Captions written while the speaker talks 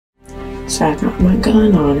So I got my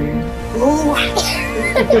gun on her.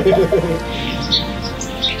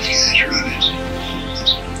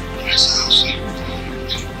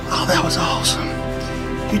 Oh, that was awesome.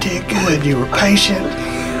 You did good. You were patient.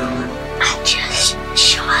 I just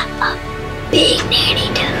shot a big nanny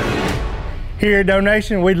doe. Here at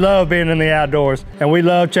DoeNation, we love being in the outdoors, and we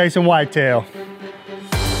love chasing whitetail.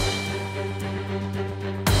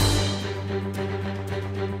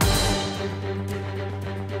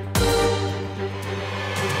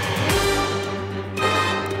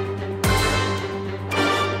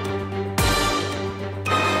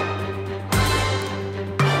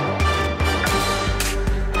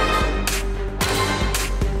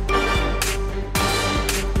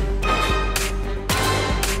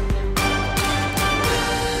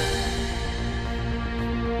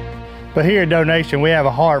 But here at DoeNation, we have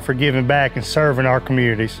a heart for giving back and serving our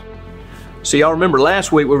communities. So y'all remember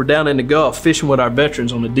last week we were down in the Gulf fishing with our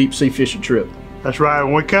veterans on a deep sea fishing trip. That's right,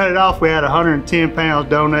 when we cut it off, we had 110 pounds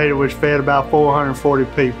donated, which fed about 440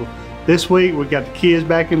 people. This week, we got the kids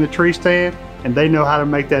back in the tree stand, and they know how to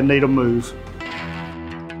make that needle move.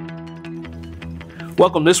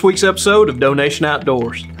 Welcome to this week's episode of DoeNation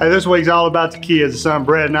Outdoors. Hey, this week's all about the kids. It's something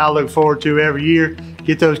Brett and I look forward to every year.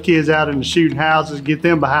 Get those kids out in the shooting houses, get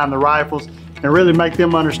them behind the rifles, and really make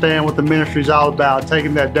them understand what the ministry is all about,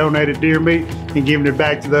 taking that donated deer meat and giving it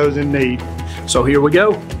back to those in need. So here we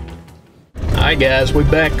go. All right guys, we're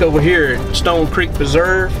back over here at Stone Creek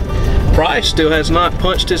Preserve. Price still has not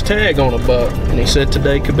punched his tag on a buck, and he said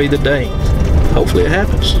today could be the day. Hopefully it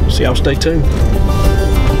happens. So y'all stay tuned.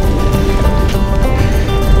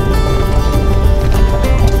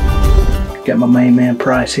 Got my main man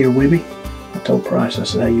Price here with me. I told Price, I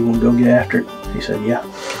said, hey, you want to go get after it? He said, yeah,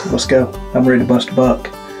 let's go. I'm ready to bust a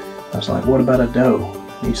buck. I was like, what about a doe?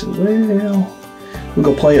 He said, well, we'll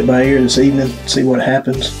go play it by ear this evening, see what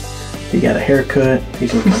happens. He got a haircut.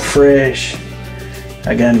 He's looking fresh.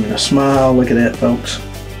 I got him in a smile. Look at that, folks.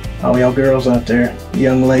 All y'all girls out there,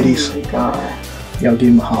 young ladies, y'all give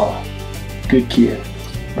him a holler. Good kid,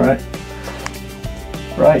 right?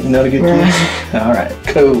 Right, you know the good kid? All right,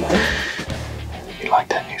 cool. You like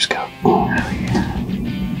that new scope? Oh, yeah.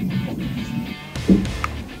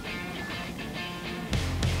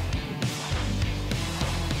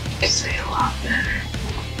 You see a lot better.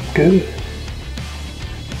 Good.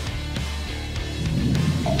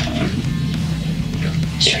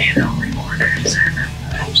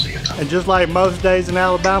 And just like most days in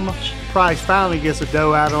Alabama, Price finally gets a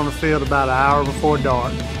doe out on the field about an hour before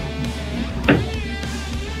dark.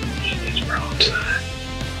 It's broadside.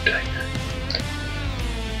 Take her.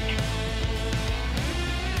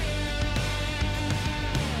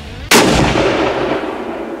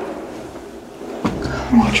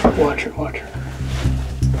 Watch her, watch her, watch her.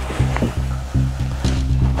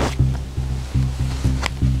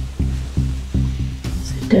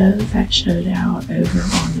 Doe that showed out over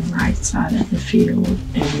on the right side of the field,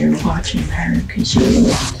 and you're watching her because she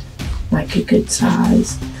looked like a good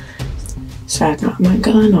size. So I got my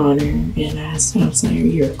gun on her and I asked him, I was like, are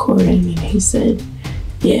you recording? And he said,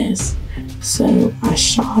 yes. So I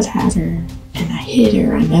shot at her and I hit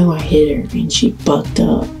her. I know I hit her and she bucked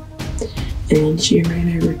up. And then she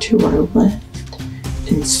ran over to our left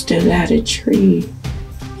and stood at a tree.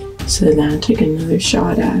 So then I took another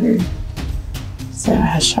shot at her. So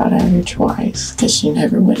I shot at her twice because she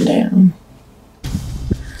never went down.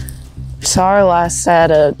 Saw her last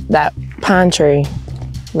at that pine tree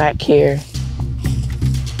back here.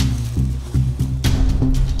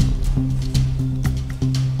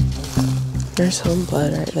 There's some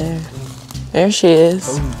blood right there. There she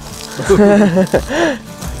is.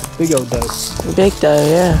 Big old doe. Big doe,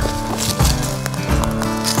 yeah.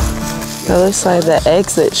 That looks like the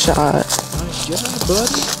exit shot. Nice job,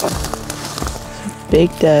 buddy.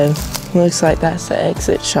 Big doe. Looks like that's the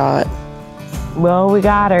exit shot. Well, we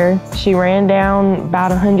got her. She ran down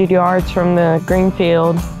about 100 yards from the green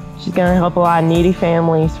field. She's gonna help a lot of needy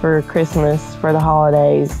families for Christmas, for the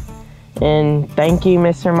holidays. And thank you,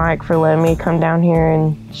 Mr. Mike, for letting me come down here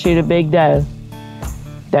and shoot a big doe.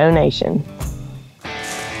 DoeNation.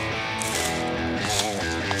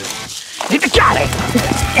 Got it!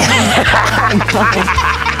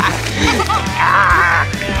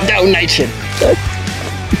 DoeNation.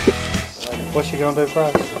 What's she gonna do,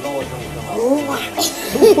 Price?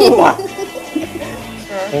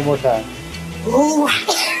 One more time.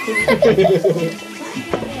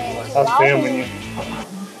 I'm filming you.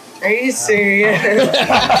 Are you serious?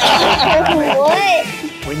 What?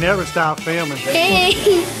 We never stop filming. Hey.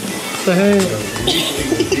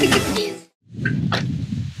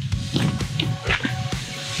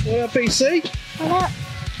 What up, PC? What up?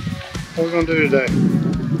 What we gonna do today?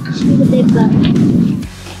 Shoot a big buck.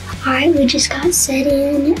 Alright, we just got set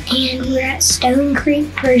in and we're at Stone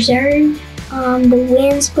Creek Preserve. The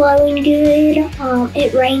wind's blowing good.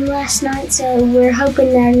 It rained last night, so we're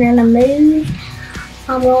hoping they're gonna move.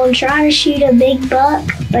 I'm gonna try to shoot a big buck,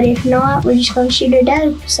 but if not, we're just gonna shoot a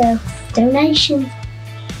doe. So, DoeNation.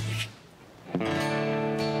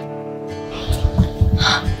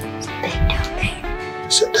 It's a big doe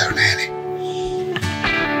there. Sit down, Annie.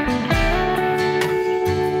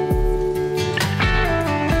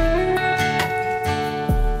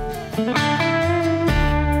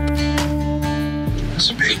 That's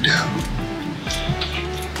a big doe.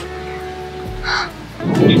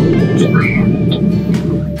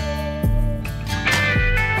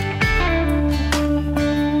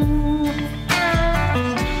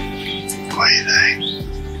 What do you think?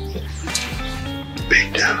 Big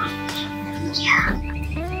doe. Yeah.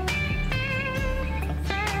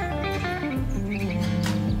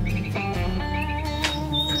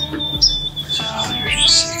 It's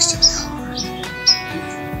 160 yards.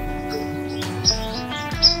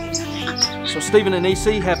 So Stephen and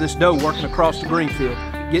EC have this doe working across the green field,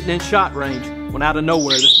 getting in shot range, when out of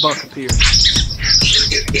nowhere this buck appears.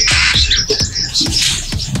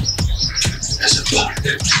 That's a buck.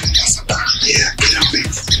 That's a buck. Yeah, get on me.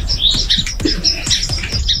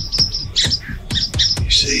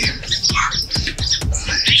 You see him?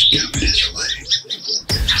 He's coming this way.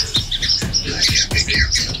 I gotta be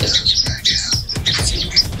careful if it does back out.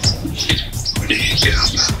 When he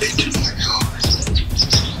come, I'll be too much hard.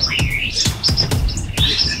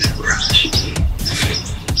 In that brush.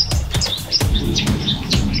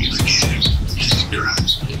 Look at him. He's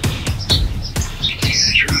running. Yeah,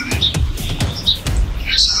 he's running.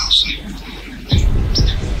 That's awesome.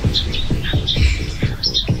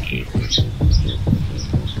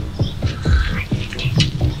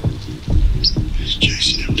 He's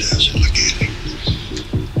chasing him down, so look at him.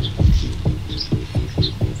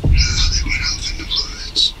 They went off in the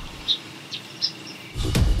woods.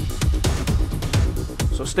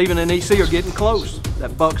 So Stephen and EC are getting close.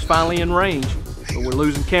 That buck's finally in range, but we're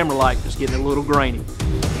losing camera light. It's getting a little grainy.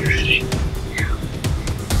 You ready?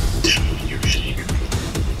 Tell me when you're ready.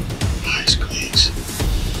 Eyes closed.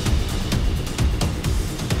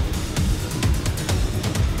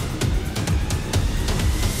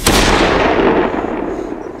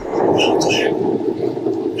 Really clear.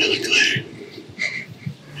 Really clear.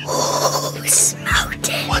 Oh, smoked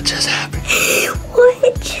it. What just happened?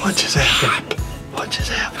 What? What just happened? What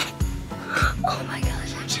just happened? Oh my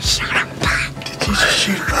gosh, I just shot a buck. Did you just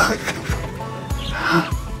shoot a buck?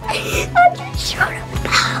 I just shot a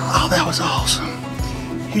buck. Oh, that was awesome.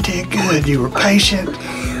 You did good. You were patient.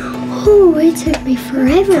 Oh, it took me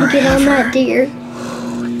forever to get on that deer.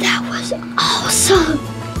 That was awesome.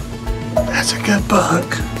 That's a good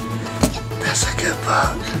buck. That's a good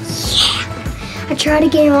buck. I tried to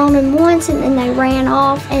get him on him once and then they ran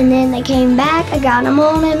off and then they came back. I got him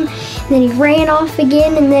on him and then he ran off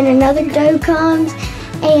again and then another doe comes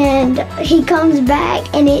and he comes back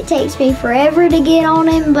and it takes me forever to get on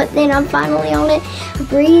him, but then I'm finally on it. I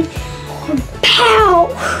breathe. Pow!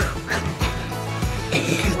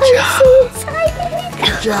 I'm so excited.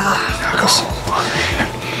 Good job. Knuckles.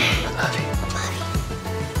 Love you.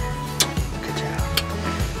 Good job.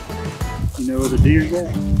 You know where the deer's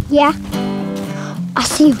at? Yeah. I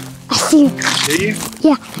see him. I see him. Do you?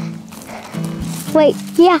 Yeah. Wait,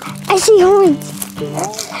 yeah, I see horns.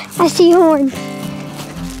 I see horns.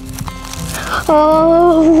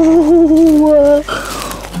 Oh,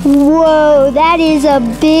 whoa, that is a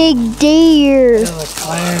big deer.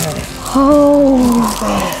 Oh.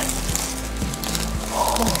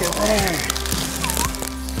 Look at there.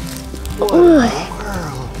 Ugh.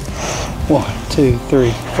 1, 2,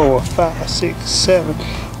 3, 4, 5, 6, 7,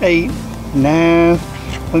 8, 9.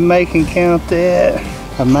 We making count that.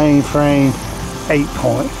 A mainframe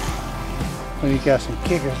 8-point. We got some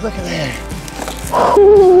kickers. Look at that.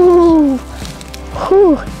 Ooh.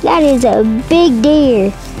 Ooh, that is a big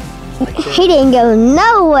deer. He didn't go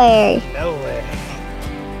nowhere. Nowhere.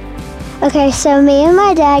 Okay, so me and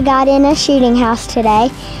my dad got in a shooting house today,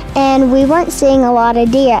 and we weren't seeing a lot of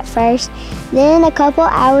deer at first. Then a couple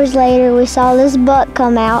hours later, we saw this buck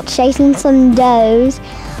come out chasing some does.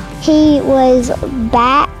 He was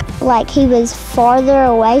back, like he was farther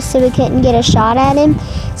away, so we couldn't get a shot at him.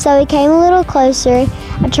 So he came a little closer.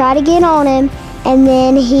 I tried to get on him, and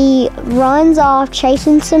then he runs off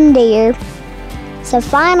chasing some deer. So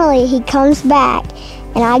finally, he comes back,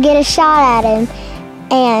 and I get a shot at him,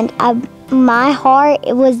 and my heart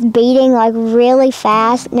was beating like really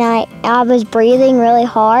fast, and I was breathing really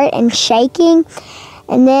hard and shaking.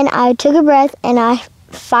 And then I took a breath and I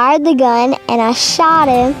fired the gun and I shot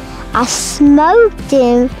him. I smoked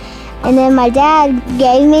him. And then my dad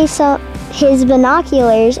gave me his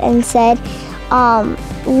binoculars and said,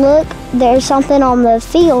 look, there's something on the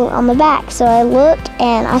field on the back. So I looked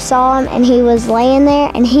and I saw him and he was laying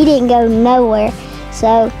there and he didn't go nowhere.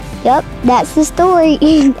 So, yep, that's the story.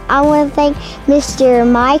 I want to thank Mr.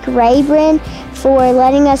 Mike Rayburn for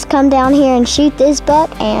letting us come down here and shoot this buck,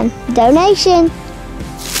 and DoeNation.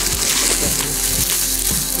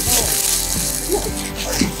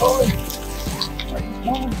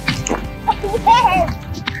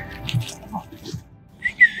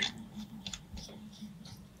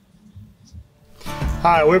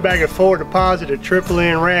 All right, we're back at Ford Deposit at Triple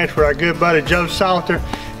N Ranch with our good buddy Joe Salter.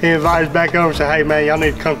 He invited us back over and said, hey man, y'all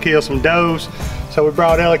need to come kill some does. So we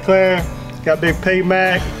brought E04, got Big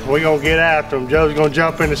P-Mac, we're gonna get after them. Joe's gonna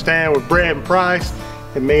jump in the stand with Brett and Price,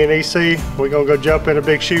 and me and EC, we're gonna go jump in a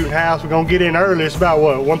big shooting house. We're gonna get in early, it's about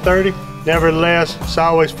what, 1:30? Nevertheless, it's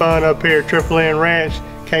always fun up here at Triple N Ranch.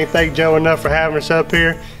 Can't thank Joe enough for having us up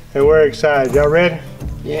here, and we're excited. Y'all ready?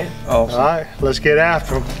 Yeah. Awesome. All right, let's get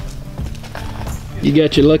after them. You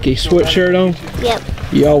got your lucky sweatshirt on? Yep.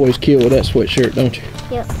 You always kill with that sweatshirt, don't you?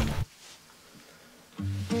 Yep.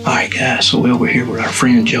 Alright guys, so we're over here with our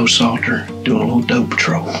friend Joe Salter doing a little doe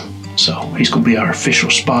patrol. So he's gonna be our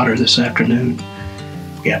official spotter this afternoon.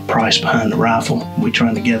 We got Price behind the rifle. We're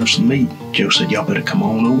trying to gather some meat. Joe said y'all better come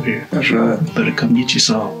on over here. That's right. Better come get you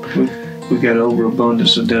some. We got an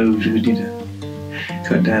overabundance of does we need to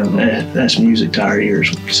cut down on. That's music to our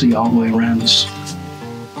ears. We can see all the way around this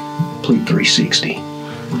complete 360.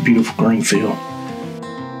 Beautiful green field.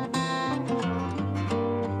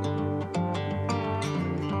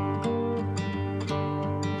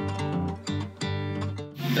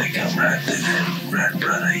 They come right through that, right in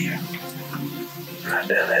front of you. Right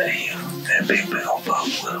down that hill. That big old buck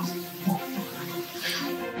with them.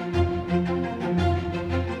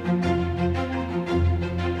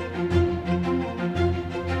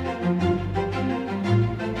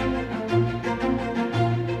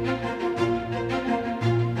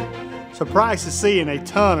 So Price is seeing a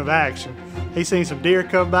ton of action. He's seen some deer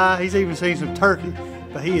come by, he's even seen some turkey,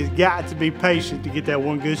 but he has got to be patient to get that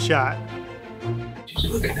one good shot. She's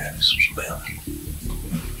looking at us, smelling.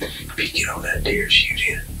 If you get on that deer, shoot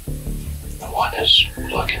it. The one that's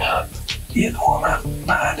looking up. Yeah, the one right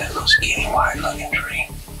behind that little skinny white looking tree.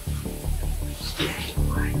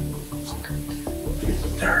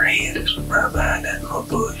 Her head is right behind that little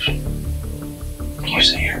bush. You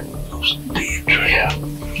see her? Those dead tree. Yeah,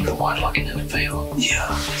 the one looking in the field.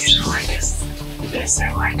 Yeah. Is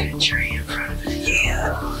there like a tree in front of it?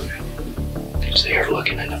 Yeah. You see her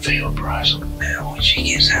looking in the field, Price. Now, when she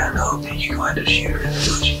gets out of the you going to shoot her in the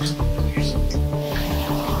bushes.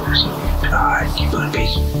 Alright, you gonna be.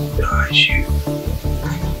 Alright, shoot.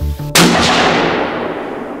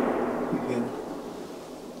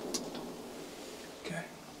 Okay.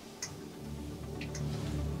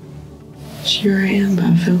 Sure am, but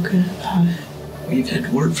I feel good about it. Well, you've had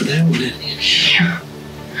to work for that one, didn't you? Yeah.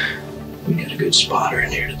 We got a good spotter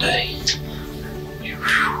in here today.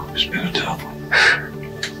 It's been a tough one.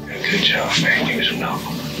 Good job, man. You was enough.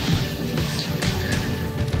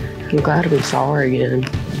 I'm glad we saw her again.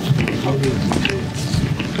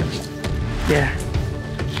 Yeah.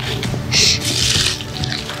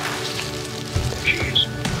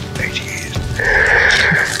 There she is.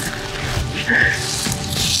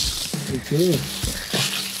 Okay.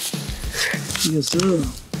 Yes, sir.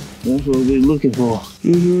 That's what we're looking for.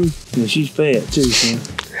 Mm-hmm. And she's fat too, son.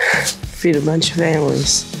 Feed a bunch of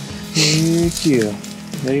families. Heck yeah.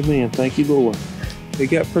 Amen. Thank you, Lord. They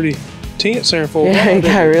got pretty tense there for a while. Yeah, it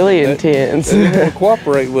got really intense. They didn't want to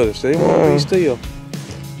cooperate with us. They didn't want to be still.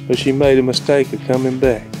 But she made a mistake of coming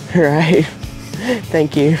back. Right.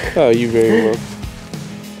 Thank you. Oh, you're very welcome.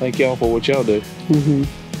 Thank y'all for what y'all do. Mm-hmm.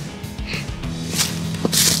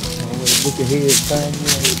 Always look ahead, find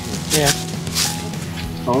you. Yeah.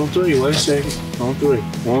 On three, wait a second. On three.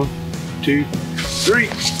 1, 2, 3.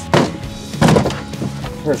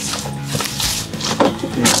 Perfect.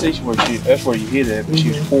 That's where you hit it, but she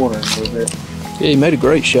was cornering a little bit. Yeah, you made a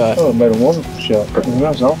great shot. Oh, it made a wonderful shot.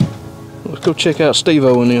 That's all. Let's go check out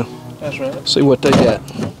Steve-O and them. That's right. See what they got.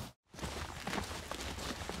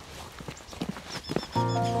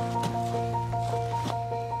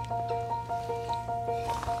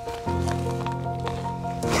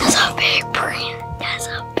 That's a big boy. That's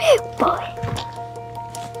a big boy.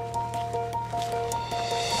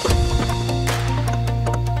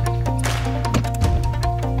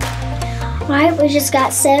 Alright, we just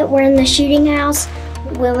got set. We're in the shooting house.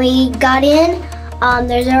 When we got in,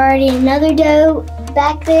 there's already another doe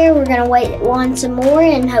back there. We're gonna wait one some more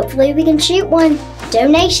and hopefully we can shoot one.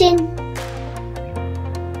 Donation.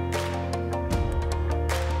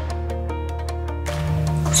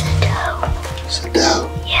 It's a doe. It's a doe.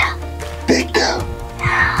 Yeah. Big doe.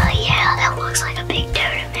 Oh yeah, that looks like a big doe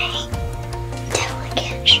to me. Definitely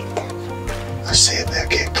can't shoot them. Let's see if they'll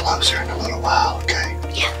get closer in a little while, okay?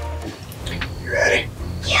 Yeah. You ready?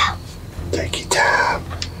 Yeah. Take your time.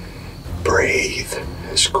 Breathe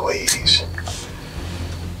and squeeze.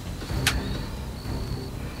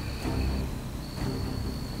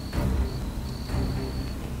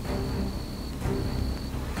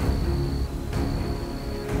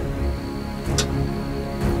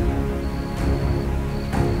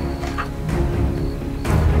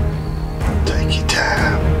 Take your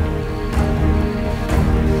time.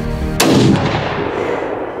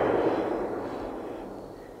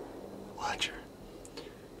 Watch her.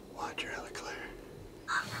 Watch her, Ella-Claire.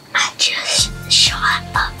 I just shot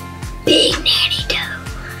a big nanny doe.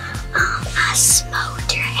 I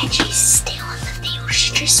smoked her and she's still in the field.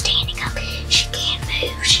 She's just standing up. She can't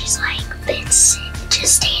move. She's like been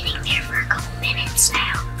just standing there for a couple minutes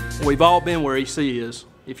now. We've all been where EC is,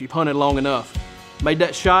 if you've hunted long enough. Made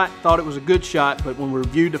that shot, thought it was a good shot, but when we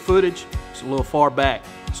reviewed the footage, it's a little far back.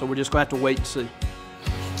 So we're just going to have to wait and see.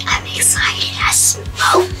 I'm excited. I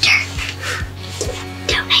smoked her.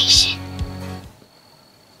 Donation.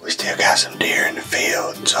 We still got some deer in the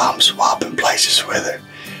field, so I'm swapping places with her.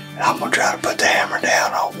 And I'm gonna try to put the hammer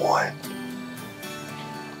down on one.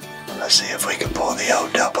 Let's see if we can pull the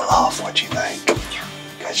old double off. What you think?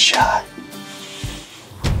 Good shot.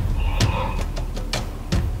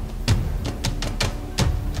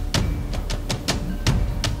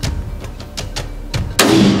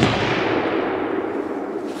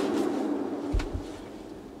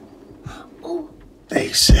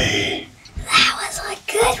 AC. That was a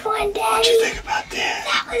good one, Daddy. What you think about that?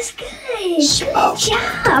 That was good. Smoked. Good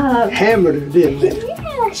job. Hammered her, didn't it?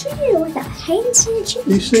 Yeah, she did it with her hands and she You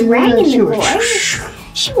was see that? dragging She the was, boy.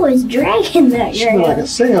 She was dragging that she was like girl. a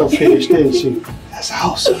sailfish, didn't she? That's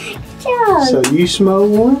awesome. Good job. So you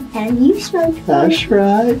smoked one? And you smoked one. That's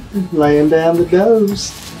right. Laying down the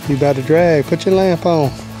does. You about to drag. Put your lamp on.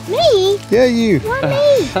 Me? Yeah, you. Why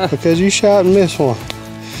me? Because you shot and missed one.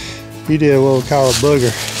 You did what we call a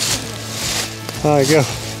booger. All right, go.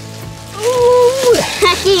 Ooh,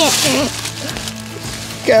 I can't.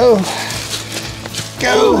 Go.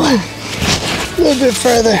 Go. A little bit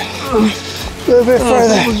further. A little bit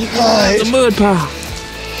further. All right. The mud pile.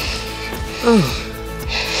 Oh.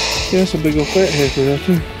 Yeah, that's a big old fat heifer right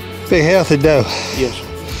there. Big healthy doe. Yes.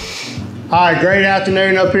 All right, great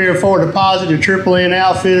afternoon up here at Fort Deposit, the Triple N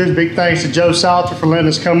Outfitters. Big thanks to Joe Salter for letting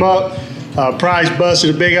us come up. Price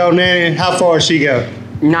busted a big old nanny. How far did she go?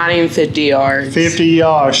 Not even 50 yards. 50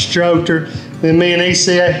 yards, stroked her. Then me and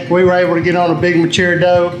EC, we were able to get on a big mature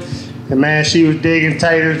doe. And man, she was digging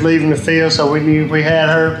taters, leaving the field, so we knew we had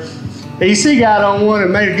her. EC got on one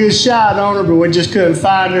and made a good shot on her, but we just couldn't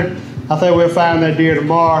find her. I think we'll find that deer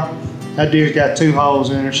tomorrow. That deer's got 2 holes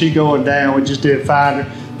in her. She's going down, we just didn't find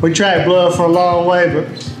her. We tracked blood for a long way, but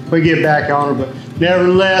we get back on her. But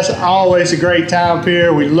nevertheless, always a great time up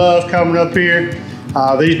here. We love coming up here.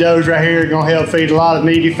 These does right here are gonna help feed a lot of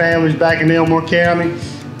needy families back in Elmore County.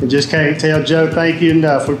 And just can't tell Joe thank you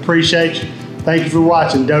enough. We appreciate you. Thank you for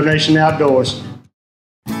watching DoeNation Outdoors.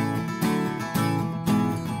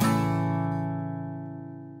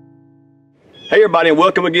 Hey everybody, and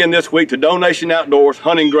welcome again this week to DoeNation Outdoors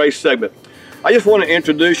Hunting Grace segment. I just want to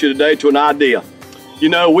introduce you today to an idea. You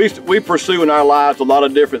know, we pursue in our lives a lot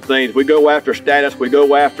of different things. We go after status, we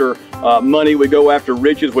go after money, we go after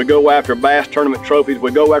riches, we go after bass tournament trophies, we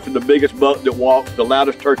go after the biggest buck that walks, the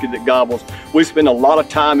loudest turkey that gobbles. We spend a lot of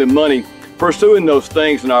time and money pursuing those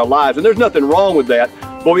things in our lives, and there's nothing wrong with that,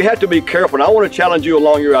 but we have to be careful. And I want to challenge you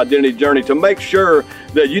along your identity journey to make sure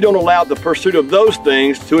that you don't allow the pursuit of those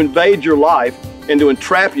things to invade your life and to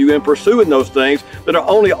entrap you in pursuing those things that are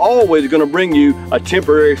only always going to bring you a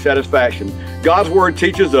temporary satisfaction. God's word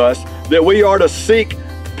teaches us that we are to seek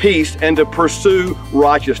peace and to pursue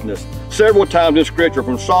righteousness. Several times in scripture,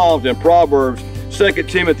 from Psalms and Proverbs, 2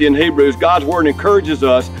 Timothy and Hebrews, God's word encourages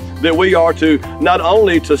us that we are to not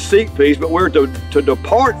only to seek peace, but we're to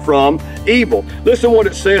depart from evil. Listen what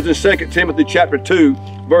it says in 2 Timothy chapter 2,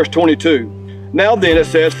 verse 22. Now then, it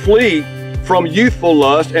says, flee from youthful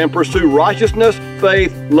lust and pursue righteousness,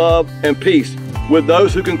 faith, love, and peace with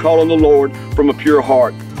those who can call on the Lord from a pure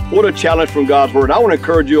heart. What a challenge from God's word. I want to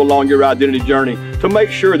encourage you along your identity journey to make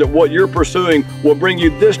sure that what you're pursuing will bring you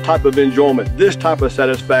this type of enjoyment, this type of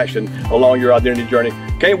satisfaction along your identity journey.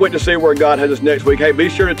 Can't wait to see where God has us next week. Hey, be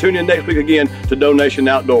sure to tune in next week again to DoeNation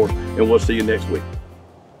Outdoors, and we'll see you next week.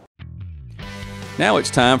 Now it's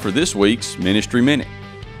time for this week's Ministry Minute.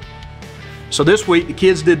 So this week the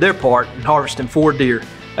kids did their part in harvesting 4 deer.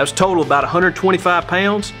 That was total about 125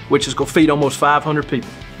 pounds, which is going to feed almost 500 people.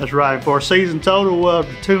 That's right, for a season total of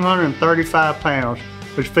 235 pounds,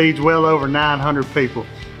 which feeds well over 900 people.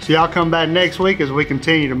 So y'all come back next week as we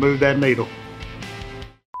continue to move that needle.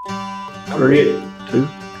 3, 2.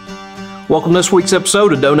 Welcome to this week's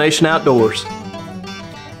episode of DoeNation Outdoors.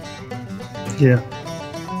 Yeah.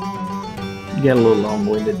 You got a little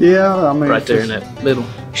long-winded. Yeah, I mean, right there in that middle.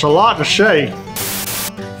 It's a lot to say.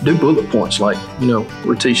 Do bullet points like,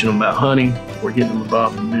 we're teaching them about hunting, we're getting them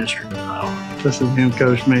involved in ministry. Listen to him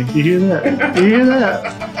coach me. You hear that? You hear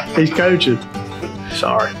that? He's coaching.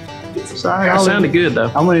 Sorry. That sounded good though.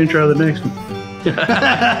 I'm gonna intro the next one.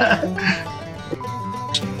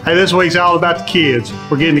 Hey, this week's all about the kids.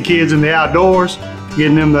 We're getting the kids in the outdoors,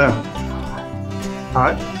 getting them the. All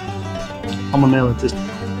right, I'm gonna nail it this time.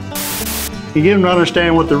 You get them to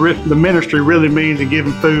understand what the ministry really means and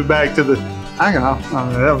giving food back to the.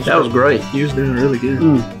 That was great. You was doing really good.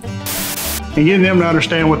 And getting them to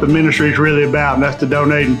understand what the ministry is really about, and that's to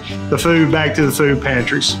donating the food back to the food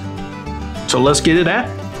pantries. So let's get it out.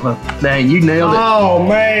 Well, dang, you nailed it. Oh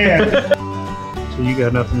man! So you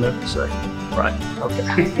got nothing left to say, right?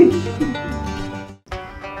 Okay.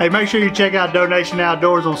 Hey, make sure you check out DoeNation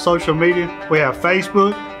Outdoors on social media. We have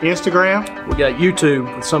Facebook, Instagram. We got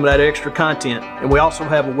YouTube with some of that extra content, and we also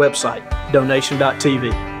have a website,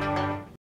 DoeNation.tv.